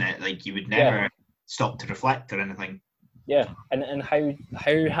wheel, isn't it? Like you would yeah, never stop to reflect or anything. yeah, and how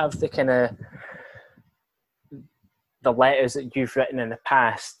have the kind of the letters that you've written in the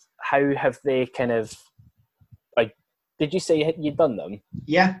past? How have they kind of like? Did you say you'd done them?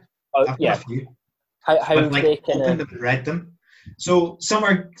 Yeah, Oh, I've got yeah. a few. How I've have like they kind opened of? them and read them. So some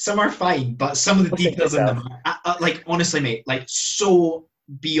are fine, but some of the Think details in yourself. them are like honestly, mate, like so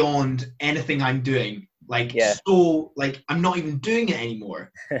beyond anything I'm doing. Like Yeah, so, like I'm not even doing it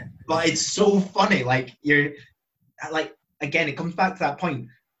anymore. But it's so funny. Like you're like again, it comes back to that point.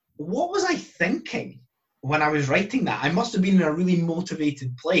 What was I thinking when I was writing that? I must have been in a really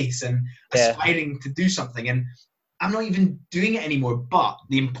motivated place and yeah, aspiring to do something, and I'm not even doing it anymore. But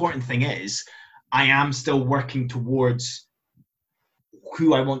the important thing is, I am still working towards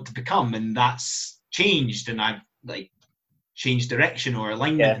who I want to become, and that's changed, and I've like changed direction or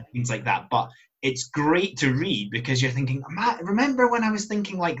alignment yeah, and things like that. But it's great to read because you're thinking, Matt, remember when I was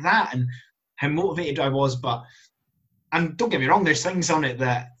thinking like that and how motivated I was, but and don't get me wrong, there's things on it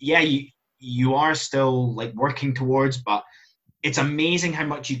that you are still like working towards, but it's amazing how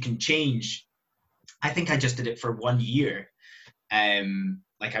much you can change. I think I just did it for 1 year.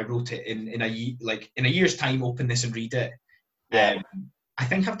 Like I wrote it in a year's time, open this and read it. yeah. Um, I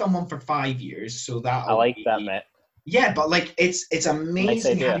think I've done one for 5 years, so I that'll like that, be mate. yeah. But like it's Nice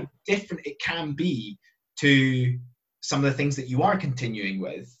amazing how idea. different it can be to some of the things that you are continuing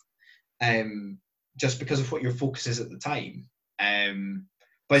with. Um, just because of what your focus is at the time.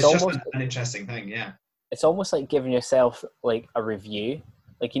 But It's it's just almost an interesting thing, yeah. it's almost like giving yourself like a review.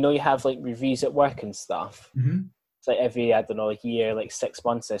 Like you have like reviews at work and stuff. Mm-hmm. It's like every I don't know year, like 6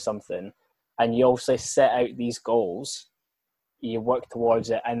 months or something, and you also set out these goals. You work towards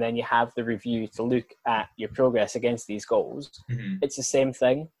it, and then you have the review to look at your progress against these goals. Mm-hmm. It's the same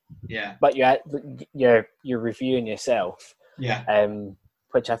thing, Yeah, but you're reviewing yourself, yeah.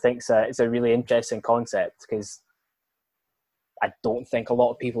 which I think is a really interesting concept because I don't think a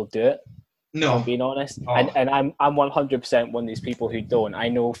lot of people do it. If I'm No. being honest, Oh, and I'm 100% one of these people who don't. I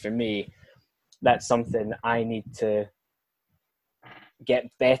know for me, that's something I need to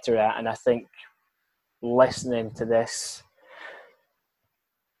get better at, and I think listening to this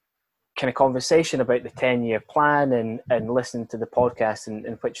kind of conversation about the 10-year plan and listening to the podcast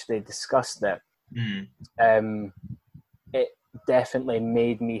in which they discussed it, mm, it definitely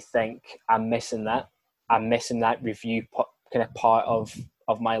made me think I'm missing that. I'm missing that review kind of part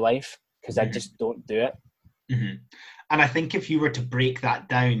of my life because I mm, just don't do it. mm. And I think if you were to break that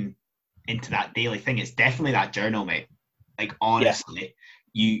down into that daily thing, it's definitely that journal, mate. Like Yeah, honestly,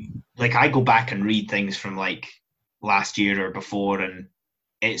 you like I go back and read things from like last year or before, and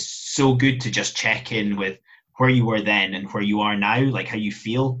it's so good to just check in with where you were then and where you are now, like how you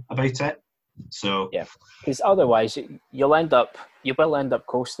feel about it. So yeah. Because otherwise, you will end up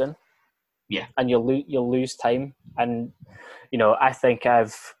coasting, yeah, and you'll lose time. And I think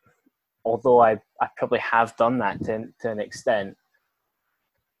although I probably have done that to an extent,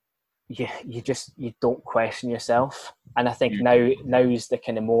 you don't question yourself. And I think mm-hmm. now is the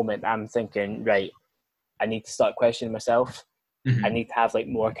kind of moment I'm thinking, right, I need to start questioning myself. I need to have like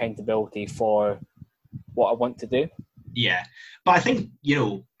more accountability for what I want to do. Yeah. But I think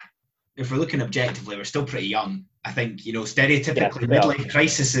if we're looking objectively, we're still pretty young. I think Yeah, stereotypically well, midlife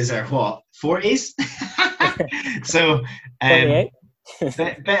crises are what 40s. So 28.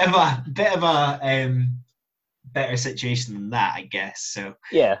 bit of a better situation than that, I guess. So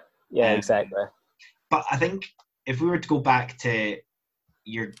Yeah, yeah, um, exactly. but I think if we were to go back to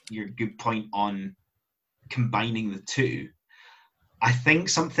your good point on combining the two, I think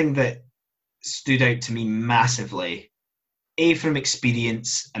something that stood out to me massively, A, from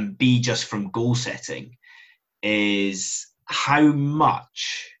experience and B, just from goal setting, is how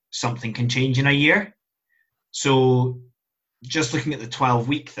much something can change in a year. So just looking at the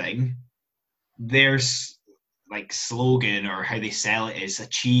 12-week thing, there's like slogan or how they sell it is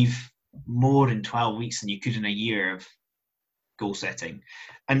achieve more in 12 weeks than you could in a year of goal setting.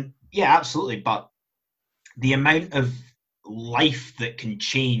 And yeah, absolutely. But the amount of life that can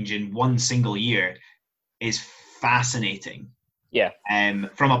change in one single year is fascinating. Yeah.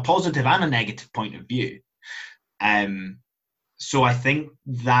 From a positive and a negative point of view. So I think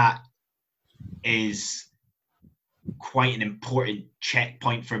that is quite an important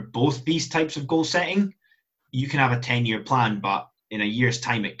checkpoint for both these types of goal setting. You can have a 10-year plan, but in a year's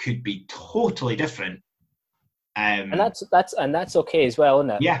time, it could be totally different. And that's okay as well,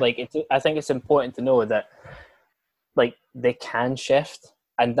 isn't it? Yeah. Like, I think it's important to know that, like, they can shift,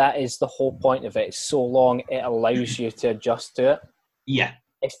 and that is the whole point of it. It's so long it allows you to adjust to it. Yeah.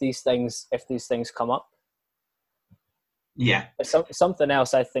 If these things come up. Yeah. Something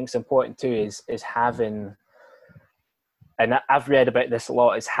else I think is important too is having, and I've read about this a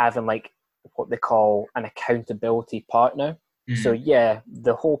lot, is having like what they call an accountability partner. So yeah,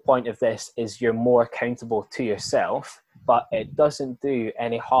 the whole point of this is you're more accountable to yourself, but it doesn't do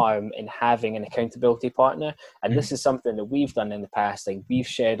any harm in having an accountability partner. And this is something that we've done in the past. Like, we've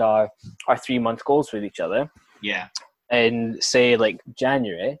shared our 3-month goals with each other. Yeah. In, say, like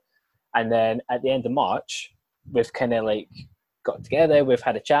January, and then at the end of March, we've kind of like got together, we've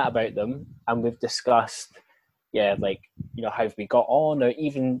had a chat about them, and we've discussed, like, how have we got on, or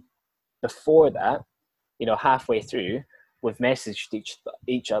even before that, halfway through, we've messaged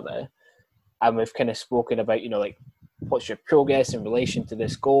each other, and we've kind of spoken about, like, what's your progress in relation to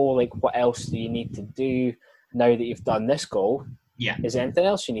this goal? Like, what else do you need to do now that you've done this goal? Yeah. Is there anything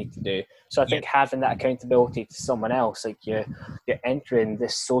else you need to do? So I think having that accountability to someone else, like you're entering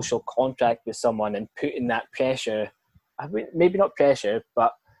this social contract with someone and putting that pressure, maybe not pressure,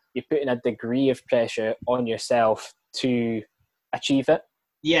 but you're putting a degree of pressure on yourself to achieve it.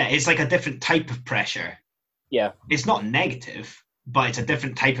 Yeah, it's like a different type of pressure. Yeah. It's not negative, but it's a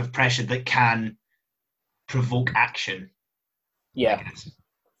different type of pressure that can provoke action. Yeah.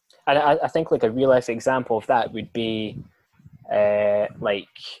 And I think like a real life example of that would be like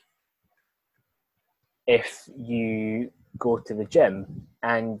if you go to the gym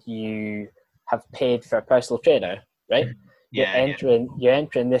and you have paid for a personal trainer, right? Yeah, you're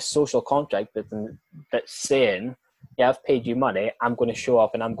entering this social contract with them that's saying, yeah, I've paid you money, I'm going to show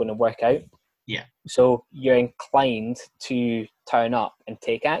up and I'm going to work out. Yeah. So you're inclined to turn up and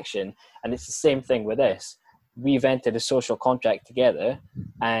take action. And it's the same thing with this. We've entered a social contract together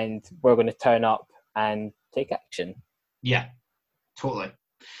and we're going to turn up and take action. Yeah, totally.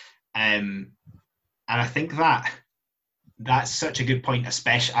 And I think that's such a good point,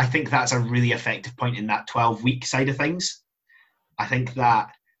 especially I think that's a really effective point in that 12-week side of things. I think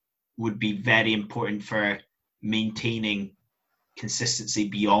that would be very important for maintaining consistency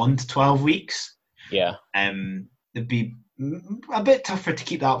beyond 12 weeks. Yeah. It'd be a bit tougher to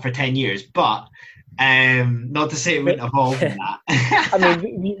keep that up for 10 years, but not to say it wouldn't evolve in that. I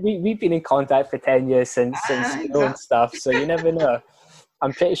mean, we've been in contact for 10 years since school and stuff, so you never know.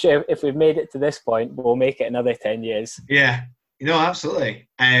 I'm pretty sure if we've made it to this point, we'll make it another 10 years. Yeah, absolutely.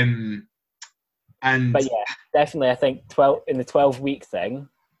 But yeah, definitely, I think in the 12-week thing,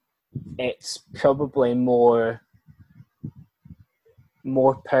 it's probably more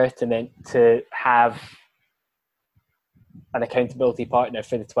pertinent to have an accountability partner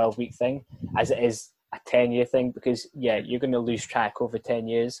for the 12-week thing as it is a 10-year thing, because you're going to lose track over 10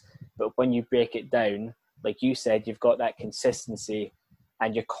 years, but when you break it down, like you said, you've got that consistency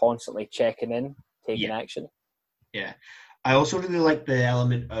and you're constantly checking in, taking action. Yeah. I also really like the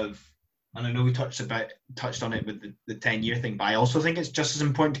element of, and I know we touched on it with the 10-year thing, but I also think it's just as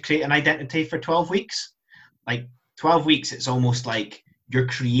important to create an identity for 12 weeks. Like 12 weeks, it's almost like you're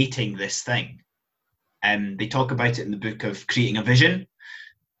creating this thing. They talk about it in the book of creating a vision.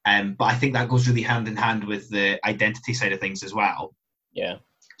 But I think that goes really hand in hand with the identity side of things as well. Yeah.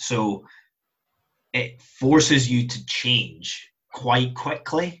 So it forces you to change quite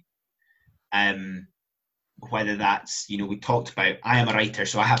quickly. Whether that's, we talked about, I am a writer,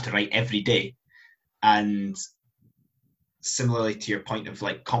 so I have to write every day. And similarly to your point of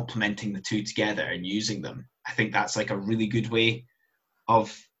like complementing the two together and using them, I think that's like a really good way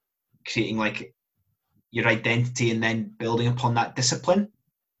of creating like your identity and then building upon that discipline,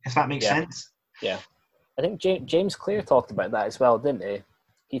 if that makes sense. Yeah. I think James Clear talked about that as well, didn't he?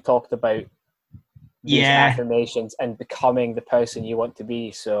 He talked about these affirmations and becoming the person you want to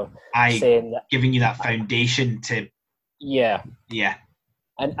be. So saying that, giving you that foundation to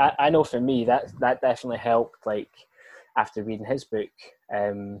and I know for me that definitely helped, like after reading his book,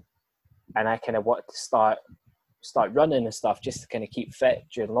 and I kind of wanted to start running and stuff just to kind of keep fit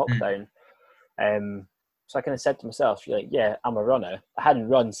during lockdown. So I kind of said to myself, "You're like, yeah, I'm a runner. I hadn't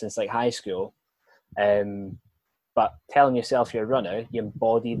run since like high school, but telling yourself you're a runner, you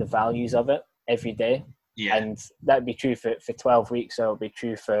embody the values of it every day, Yeah. and that'd be true for 12 weeks, or it'll be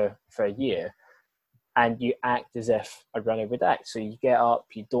true for a year. And you act as if a runner would act. So you get up,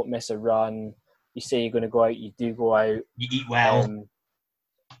 you don't miss a run. You say you're going to go out, you do go out. You eat well.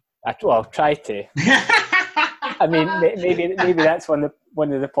 Well, try to. I mean, maybe that's one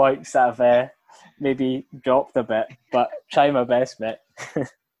of the points that I've maybe dropped a bit, but try my best, mate.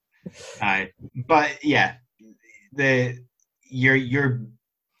 Aye. But yeah, you're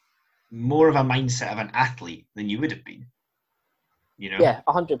more of a mindset of an athlete than you would have been. You know? Yeah,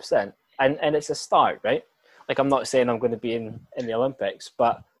 100%. And it's a start, right? Like, I'm not saying I'm going to be in the Olympics,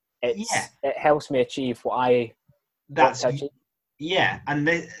 but it helps me achieve what I want to achieve. Yeah, and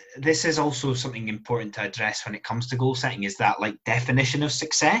this is also something important to address when it comes to goal setting, is that like definition of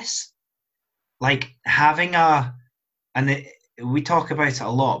success. Like having we talk about it a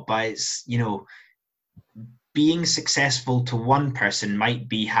lot, but it's, you know, being successful to one person might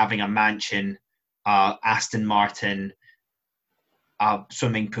be having a mansion, Aston Martin, a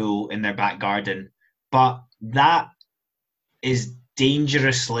swimming pool in their back garden, but that is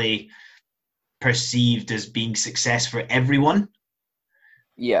dangerously perceived as being success for everyone.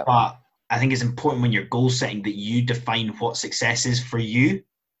 Yeah. But I think it's important when you're goal setting that you define what success is for you,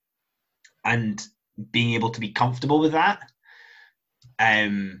 and being able to be comfortable with that.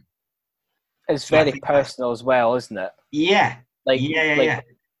 It's very personal as well, isn't it? Yeah. Like, yeah.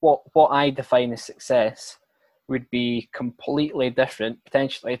 What I define as success would be completely different,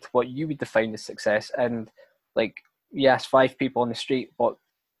 potentially, to what you would define as success. And like, you ask 5 people on the street what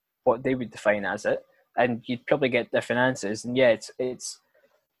they would define as it, and you'd probably get different answers. And yeah,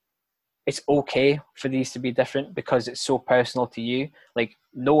 it's okay for these to be different because it's so personal to you. Like,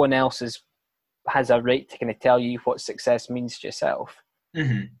 no one else has a right to kind of tell you what success means to yourself.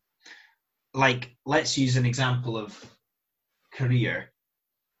 Mm-hmm. Like, let's use an example of career.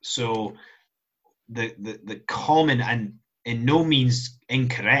 So the common and in no means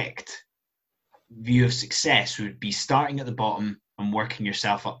incorrect view of success would be starting at the bottom and working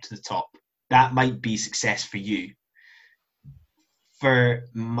yourself up to the top. That might be success for you.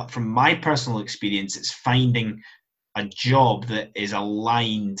 From my personal experience, it's finding a job that is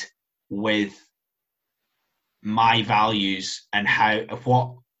aligned with my values and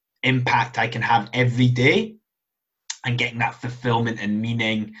what impact I can have every day, and getting that fulfillment and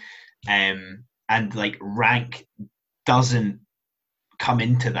meaning, and like rank doesn't come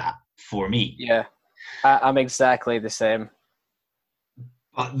into that for me. Yeah, I'm exactly the same.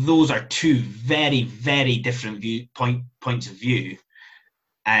 But those are two very, very different points of view,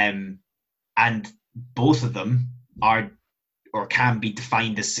 and both of them are or can be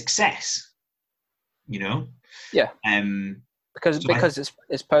defined as success. You know. Yeah. Because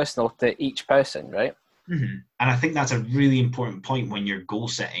it's personal to each person, right? Mm-hmm. And I think that's a really important point when you're goal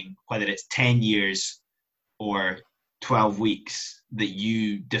setting, whether it's 10 years or 12 weeks, that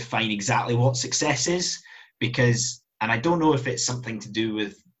you define exactly what success is. Because, and I don't know if it's something to do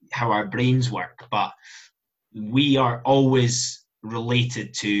with how our brains work, but we are always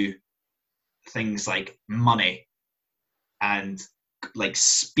related to things like money and like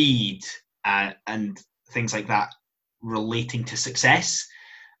speed and things like that relating to success.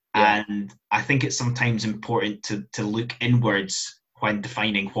 Yeah. And I think it's sometimes important to look inwards when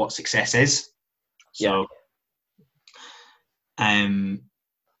defining what success is. So, in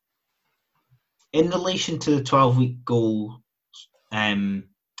relation to the 12-week goal, or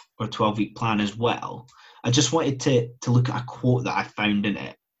 12-week plan as well, I just wanted to look at a quote that I found in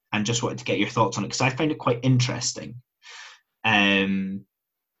it, and just wanted to get your thoughts on it, because I found it quite interesting.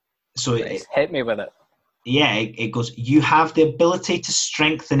 So hit me with it. Yeah, it goes, you have the ability to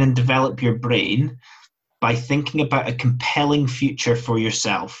strengthen and develop your brain by thinking about a compelling future for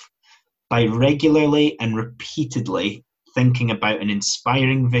yourself, by regularly and repeatedly thinking about an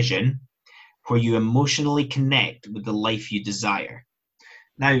inspiring vision where you emotionally connect with the life you desire.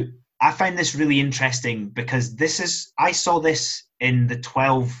 Now, I find this really interesting because I saw this in the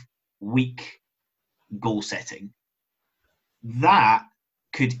 12-week goal setting. That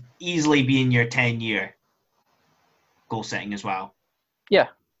could easily be in your 10-year goal setting as well. Yeah,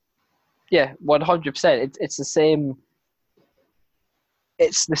 100%. It's the same.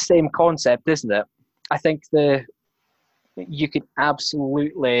 It's the same concept, isn't it? I think you could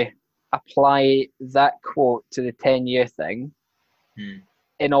absolutely apply that quote to the 10-year thing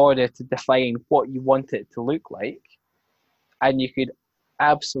in order to define what you want it to look like, and you could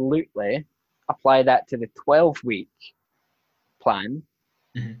absolutely apply that to the 12-week plan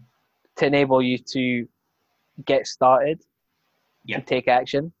to enable you to get started Yeah. and take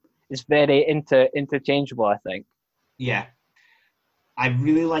action. It's very interchangeable, I think. Yeah. I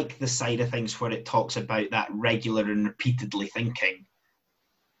really like the side of things where it talks about that regular and repeatedly thinking.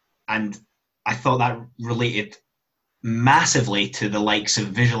 And I thought that related massively to the likes of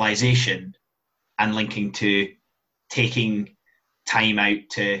visualization and linking to taking time out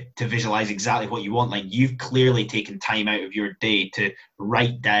to visualize exactly what you want. Like, you've clearly taken time out of your day to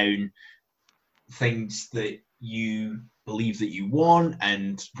write down things that you believe that you want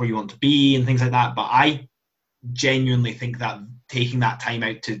and where you want to be and things like that. But I genuinely think that taking that time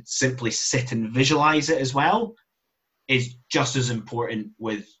out to simply sit and visualize it as well is just as important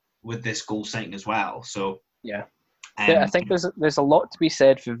with this goal setting as well. So yeah, I think there's a lot to be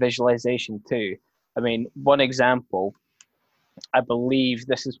said for visualization too. I mean, one example, I believe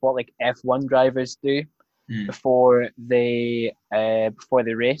this is what like F1 drivers do before they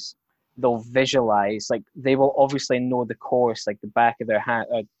race. They'll visualize, like they will obviously know the course like the back of their hand,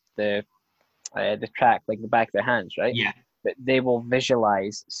 the track like the back of their hands, right? Yeah. But they will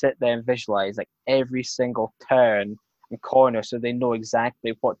sit there and visualize like every single turn and corner, so they know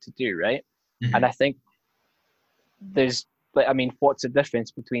exactly what to do, right? Mm-hmm. And I think there's, like, I mean, what's the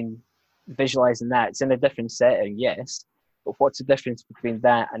difference between visualizing that? It's in a different setting, yes, but what's the difference between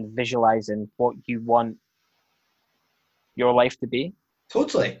that and visualizing what you want your life to be?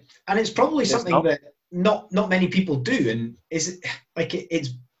 Totally. And it's probably something that not many people do. And is like it's,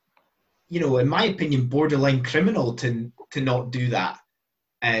 you know, in my opinion, borderline criminal to not do that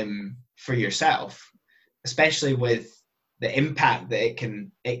for yourself, especially with the impact that it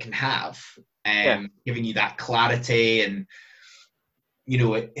can have, giving you that clarity. And you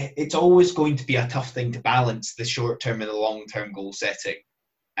know, it's always going to be a tough thing to balance the short-term and the long-term goal setting.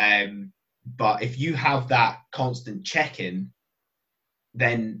 But if you have that constant check-in,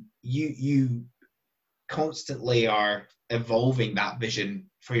 then you constantly are evolving that vision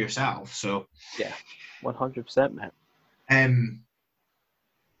for yourself. So yeah, 100%, man.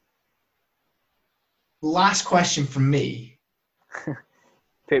 Last question from me.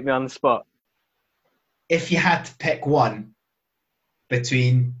 Put me on the spot. If you had to pick one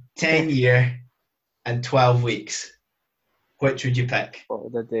between 10-year and 12 weeks, which would you pick?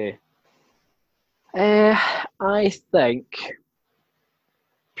 What would I do? I think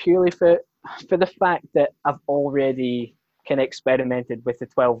purely for the fact that I've already kind of experimented with the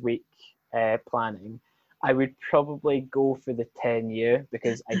 12-week planning, I would probably go for the 10-year,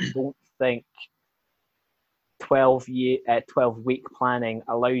 because I don't think 12-week planning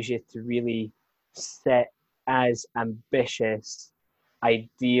allows you to really set as ambitious,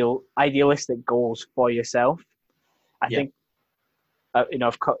 idealistic goals for yourself. I think, you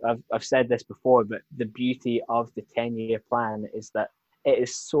know, I've said this before, but the beauty of the 10-year plan is that it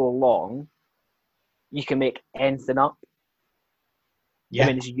is so long, you can make anything up. Yeah.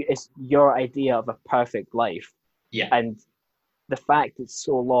 I mean, it's your idea of a perfect life. Yeah. And the fact it's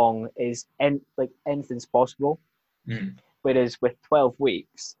so long is like anything's possible. Mm. Whereas with 12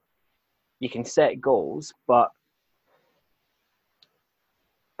 weeks, you can set goals, but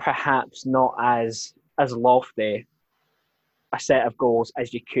perhaps not as lofty a set of goals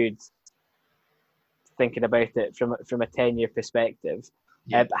as you could, thinking about it from a 10-year perspective.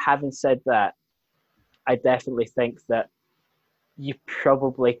 Yeah. But having said that, I definitely think that you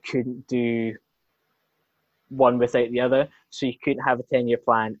probably couldn't do one without the other. So you couldn't have a 10-year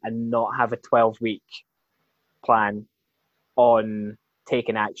plan and not have a 12-week plan on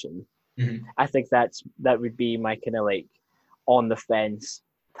taking action. Mm-hmm. I think that would be my kind of like on the fence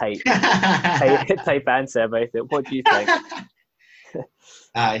type answer about it. What do you think?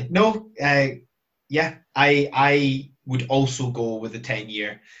 Yeah, I would also go with the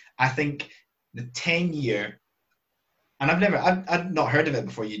 10-year. I think the 10-year, and I've not heard of it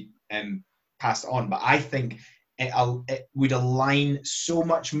before you passed on, but I think it would align so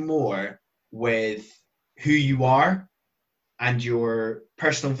much more with who you are and your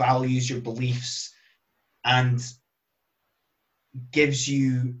personal values, your beliefs, and gives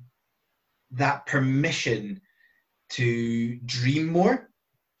you that permission to dream more.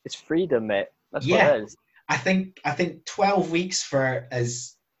 It's freedom, mate. That's what it is. I think 12 weeks, for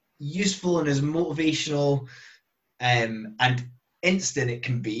as useful and as motivational and instant it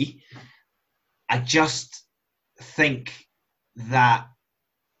can be, I just think that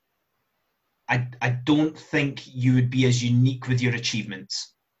I don't think you would be as unique with your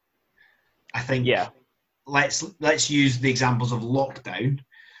achievements. I think let's use the examples of lockdown.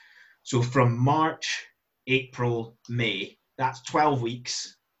 So from March, April, May, that's 12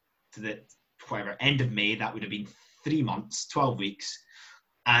 weeks to the whatever end of May. That would have been 3 months, 12 weeks,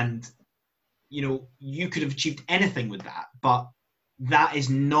 and you could have achieved anything with that, but that is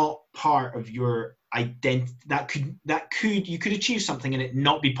not part of your identity. You could achieve something and it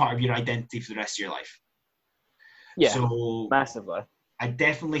not be part of your identity for the rest of your life. Yeah, so massively. I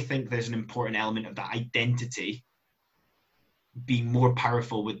definitely think there's an important element of that identity being more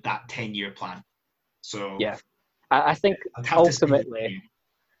powerful with that 10-year plan. So yeah, I think ultimately,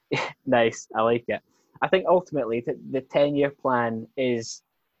 nice. I like it. I think ultimately the 10-year plan is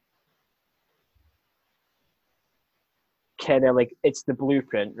kind of like it's the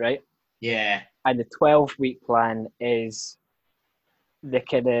blueprint, right? Yeah. And the 12-week plan is the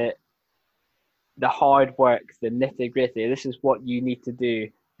kind of the hard work, the nitty gritty. This is what you need to do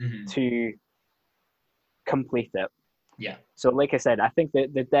to complete it. Yeah. So, like I said, I think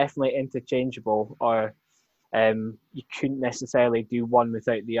that they're definitely interchangeable, or you couldn't necessarily do one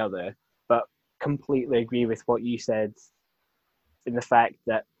without the other. But completely agree with what you said in the fact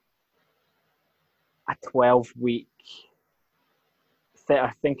that a 12-week,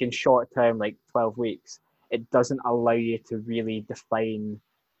 I think in short term, like 12 weeks, it doesn't allow you to really define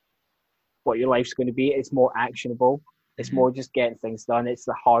what your life's going to be. It's more actionable. It's more just getting things done. It's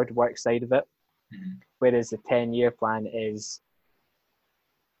the hard work side of it. Whereas the 10-year plan is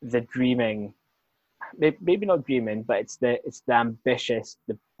the dreaming, maybe not dreaming, but it's the ambitious,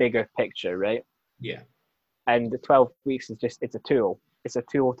 the bigger picture, right? Yeah. And the 12 weeks is just, it's a tool. It's a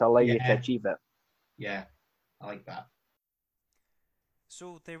tool to allow you to achieve it. Yeah, I like that.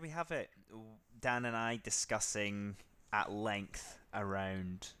 So there we have it. Dan and I discussing at length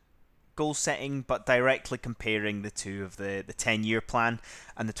around goal setting, but directly comparing the two of the 10-year plan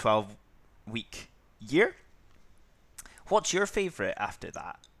and the 12-week year. What's your favourite after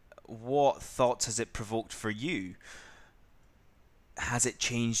that? What thoughts has it provoked for you? Has it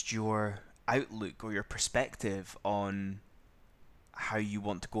changed your outlook or your perspective on how you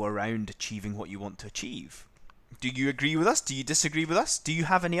want to go around achieving what you want to achieve? Do you agree with us? Do you disagree with us? Do you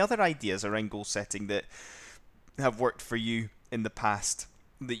have any other ideas around goal setting that have worked for you in the past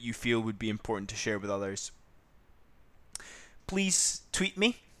that you feel would be important to share with others? Please tweet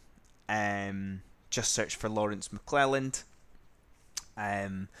me. Just search for Lawrence McClelland,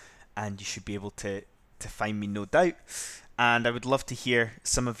 and you should be able to find me, no doubt. And I would love to hear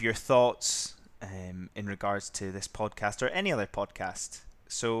some of your thoughts in regards to this podcast or any other podcast.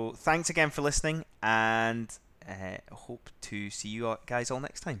 So thanks again for listening, and hope to see you guys all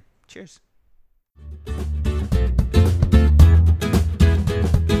next time. Cheers.